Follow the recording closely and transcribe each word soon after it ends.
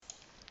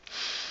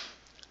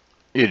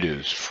It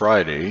is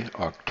Friday,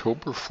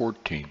 October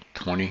 14th,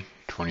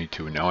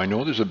 2022. Now, I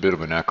know there's a bit of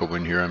an echo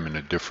in here. I'm in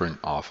a different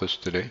office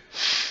today,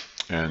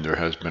 and there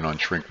has been on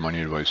Shrink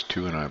Money Advice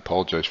too, and I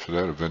apologize for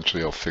that.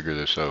 Eventually, I'll figure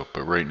this out.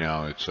 But right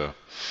now, it's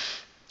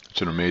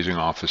an amazing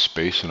office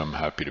space, and I'm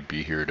happy to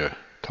be here to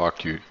talk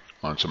to you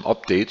on some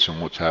updates on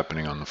what's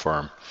happening on the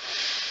farm.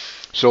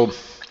 So,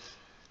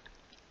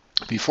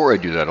 before I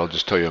do that, I'll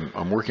just tell you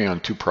I'm working on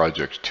two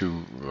projects,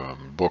 two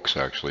books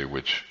actually,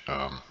 which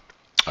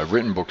I've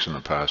written books in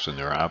the past, and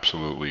they're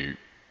absolutely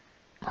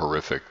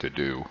horrific to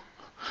do.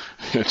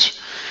 It's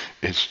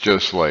it's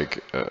just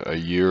like a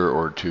year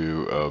or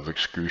two of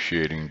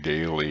excruciating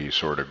daily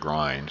sort of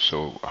grind.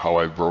 So how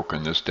I've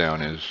broken this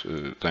down is,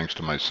 thanks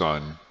to my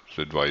son's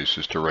advice,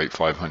 is to write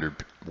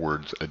 500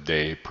 words a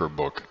day per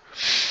book.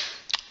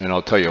 And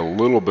I'll tell you a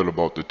little bit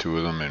about the two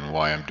of them and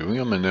why I'm doing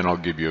them, and then I'll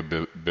give you a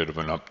bit of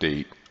an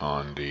update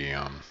on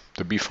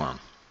the bee farm.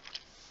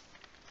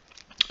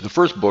 The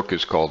first book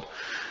is called,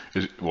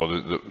 well,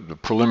 the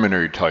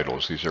preliminary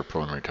titles, these are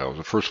preliminary titles.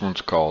 The first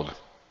one's called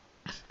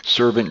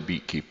Servant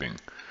Beekeeping,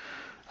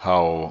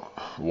 How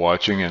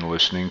Watching and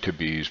Listening to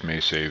Bees May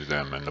Save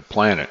Them and the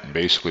Planet. And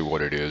basically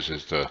what it is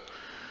the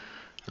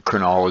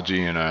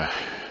chronology and a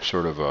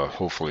sort of a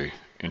hopefully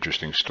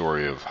interesting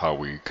story of how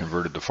we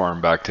converted the farm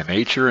back to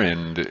nature,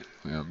 and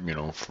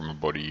from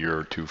about a year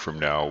or two from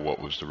now, what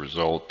was the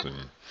result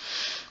and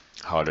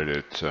how did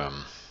it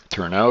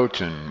turn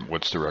out, and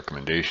what's the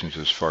recommendations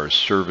as far as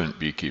servant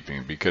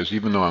beekeeping. Because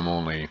even though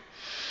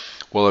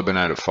I've been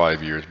at it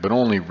 5 years, but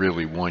only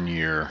really 1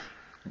 year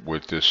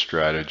with this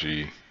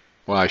strategy,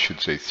 well, I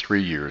should say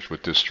 3 years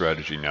with this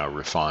strategy now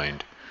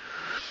refined.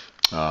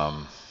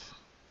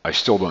 I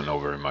still don't know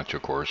very much,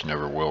 of course,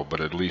 never will, but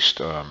at least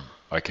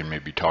I can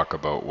maybe talk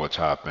about what's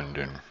happened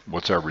and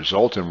what's our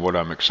result and what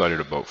I'm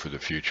excited about for the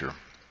future.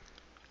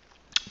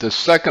 The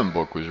second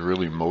book was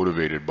really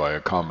motivated by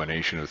a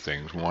combination of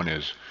things. One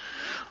is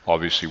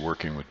obviously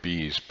working with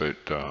bees, but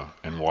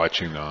and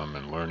watching them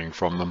and learning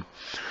from them,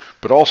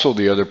 but also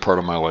the other part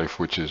of my life,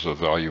 which is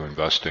value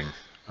investing.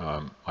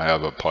 I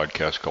have a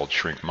podcast called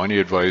Shrink Money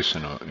Advice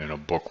and a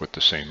book with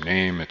the same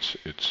name.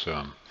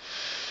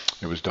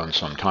 It was done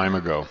some time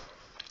ago,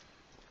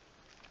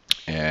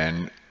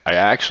 and I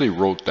actually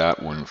wrote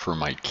that one for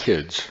my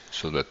kids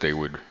so that they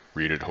would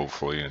read it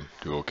hopefully and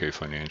do okay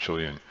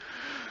financially, and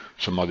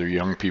some other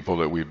young people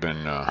that we've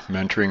been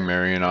mentoring,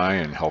 Mary and I,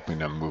 and helping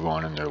them move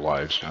on in their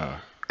lives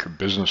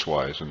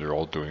business-wise, and they're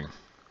all doing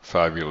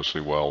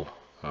fabulously well,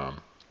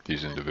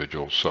 these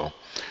individuals. So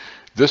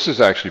this is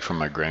actually for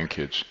my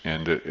grandkids,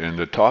 and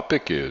the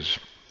topic is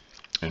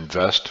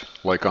Invest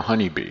Like a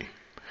Honeybee,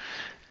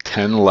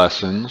 10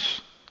 Lessons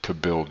to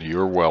Build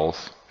Your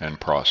Wealth and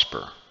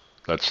Prosper.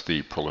 That's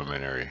the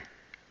preliminary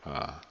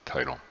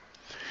title.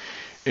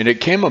 And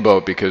it came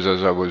about because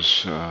as I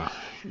was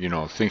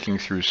thinking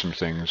through some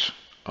things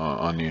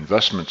on the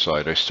investment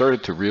side, I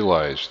started to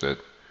realize that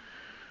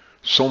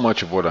so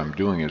much of what I'm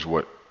doing is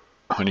what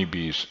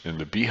honeybees in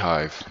the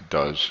beehive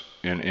does,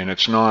 and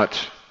it's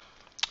not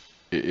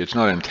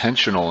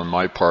intentional on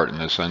my part, in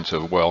the sense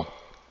of, well,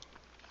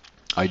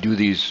 I do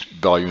these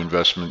value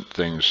investment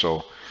things,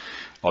 so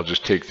I'll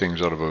just take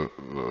things out of a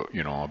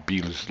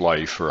bee's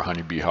life or a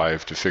honeybee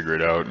hive to figure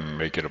it out and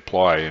make it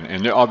apply.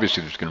 And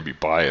obviously there's going to be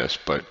bias,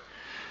 but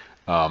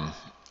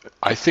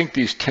I think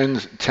these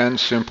 10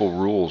 simple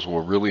rules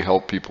will really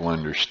help people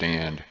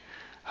understand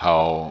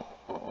how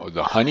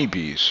the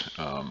honeybees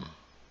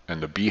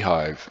and the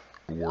beehive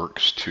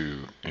works to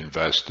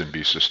invest and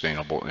be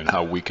sustainable, and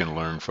how we can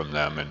learn from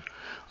them. And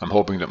I'm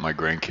hoping that my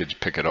grandkids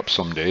pick it up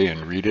someday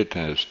and read it,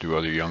 as do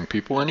other young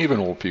people and even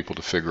old people,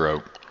 to figure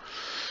out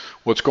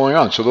what's going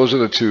on. So those are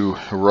the two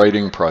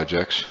writing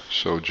projects.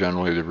 So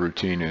generally the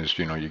routine is,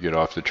 you get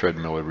off the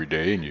treadmill every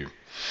day and you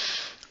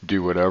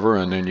do whatever,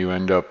 and then you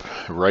end up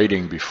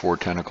writing before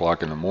 10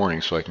 o'clock in the morning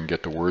so I can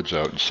get the words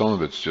out. And some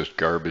of it's just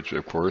garbage,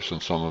 of course,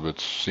 and some of it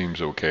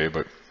seems okay,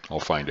 but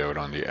I'll find out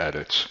on the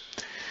edits.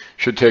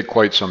 Should take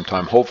quite some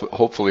time.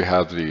 Hopefully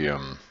have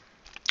the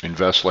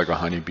Invest Like a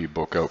Honeybee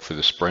book out for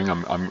the spring.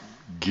 I'm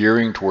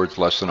gearing towards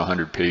less than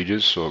 100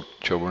 pages, so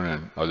children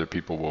and other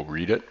people will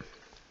read it.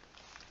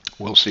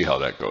 We'll see how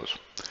that goes.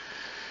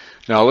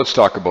 Now let's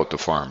talk about the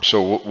farm.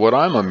 So what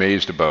I'm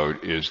amazed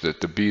about is that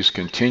the bees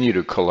continue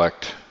to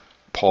collect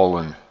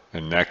pollen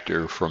and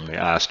nectar from the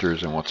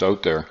asters and what's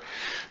out there.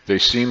 They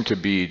seem to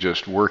be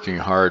just working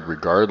hard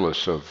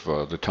regardless of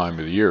the time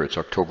of the year. It's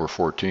October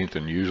 14th,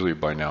 and usually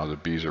by now the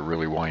bees are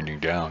really winding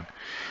down.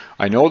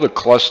 I know the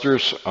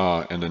clusters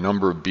and the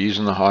number of bees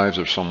in the hives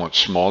are somewhat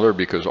smaller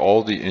because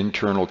all the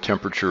internal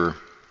temperature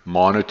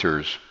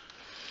monitors,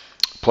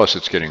 plus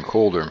it's getting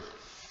colder,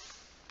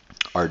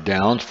 are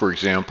down. For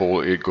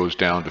example, it goes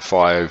down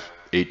to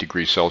 8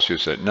 degrees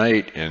Celsius at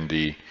night, and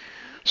the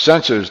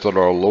sensors that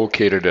are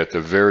located at the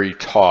very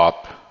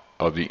top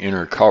of the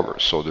inner cover.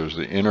 So there's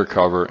the inner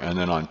cover, and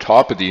then on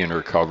top of the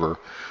inner cover,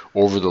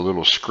 over the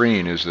little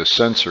screen, is the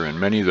sensor, and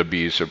many of the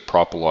bees have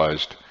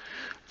propolized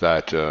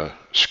that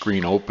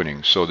screen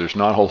opening. So there's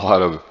not a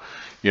lot of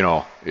you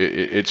know,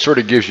 it sort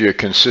of gives you a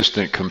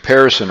consistent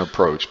comparison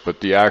approach, but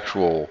the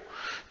actual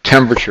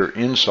temperature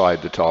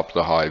inside the top of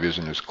the hive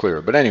isn't as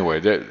clear. But anyway,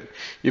 that,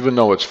 even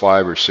though it's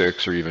 5 or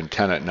 6 or even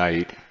 10 at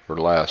night or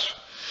less,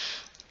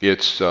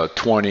 it's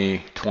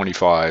 20,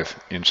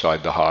 25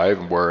 inside the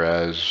hive,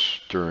 whereas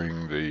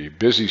during the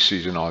busy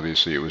season,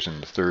 obviously, it was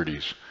in the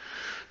 30s.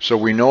 So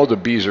we know the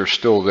bees are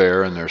still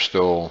there and they're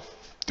still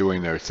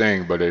doing their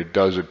thing, but it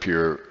does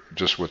appear,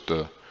 just with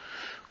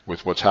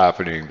what's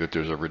happening, that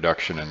there's a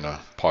reduction in the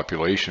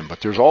population. But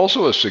there's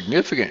also a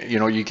significant, you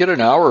know, you get an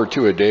hour or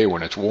two a day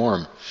when it's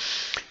warm,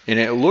 and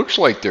it looks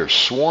like they're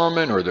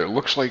swarming, or it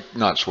looks like,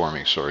 not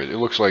swarming, sorry, it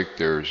looks like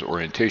there's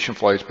orientation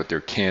flights, but there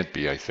can't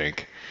be, I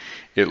think.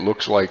 It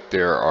looks like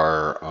there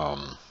are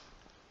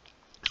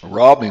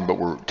robbing, but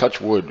we're,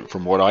 touch wood,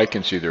 from what I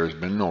can see, there has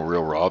been no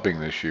real robbing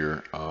this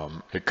year.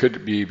 It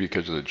could be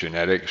because of the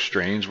genetic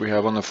strains we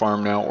have on the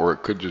farm now, or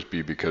it could just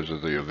be because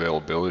of the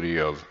availability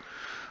of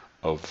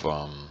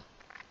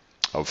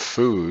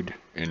food,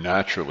 and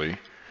naturally.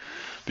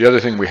 The other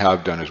thing we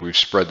have done is we've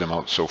spread them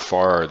out so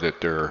far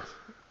that there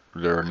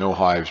are no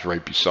hives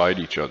right beside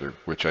each other,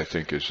 which I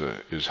think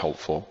is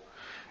helpful,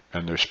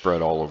 and they're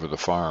spread all over the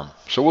farm.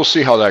 So we'll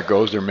see how that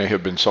goes. There may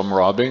have been some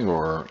robbing,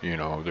 or, you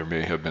know, there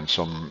may have been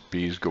some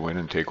bees go in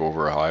and take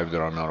over a hive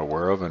that I'm not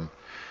aware of, and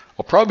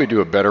I'll probably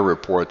do a better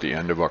report at the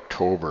end of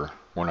October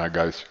when I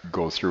guys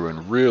go through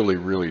and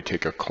really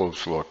take a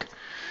close look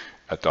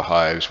at the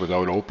hives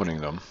without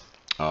opening them.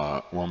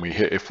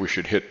 If we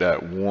should hit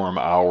that warm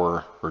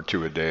hour or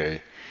two a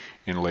day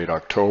in late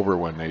October,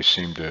 when they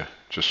seem to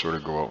just sort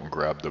of go out and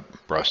grab the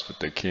breast that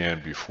they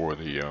can before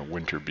the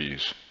winter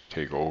bees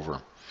take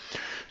over.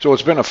 So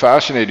it's been a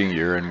fascinating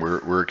year, and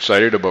we're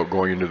excited about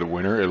going into the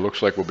winter. It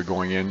looks like we'll be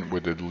going in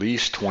with at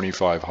least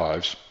 25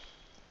 hives.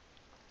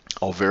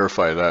 I'll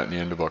verify that in the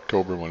end of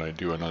October when I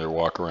do another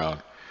walk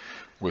around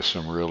with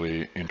some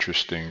really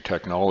interesting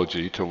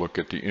technology to look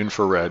at the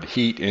infrared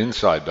heat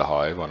inside the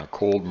hive on a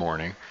cold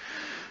morning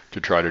to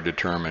try to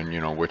determine,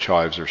 you know, which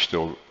hives are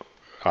still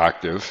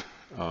active,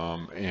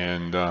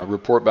 and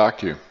report back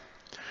to you.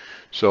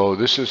 So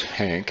this is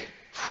Hank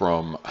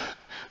from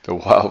the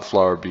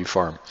Wildflower Bee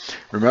Farm.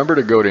 Remember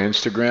to go to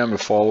Instagram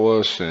and follow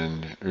us,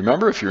 and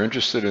remember, if you're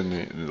interested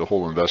in the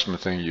whole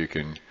investment thing, you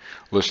can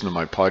listen to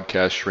my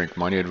podcast, Shrink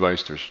Money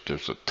Advice.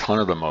 There's a ton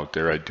of them out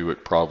there. I do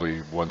it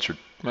probably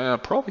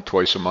probably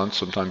twice a month,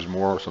 sometimes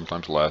more,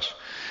 sometimes less.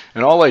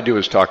 And all I do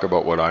is talk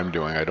about what I'm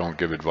doing. I don't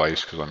give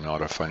advice because I'm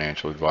not a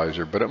financial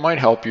advisor, but it might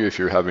help you if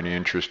you have any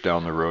interest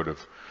down the road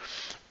of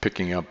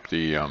picking up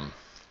the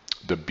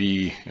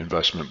bee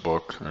investment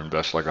book, or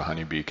Invest Like a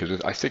Honeybee, because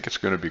I think it's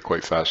going to be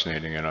quite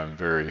fascinating, and I'm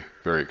very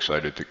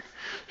excited to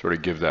sort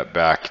of give that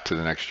back to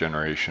the next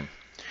generation.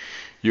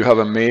 You have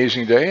an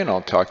amazing day, and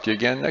I'll talk to you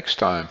again next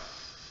time.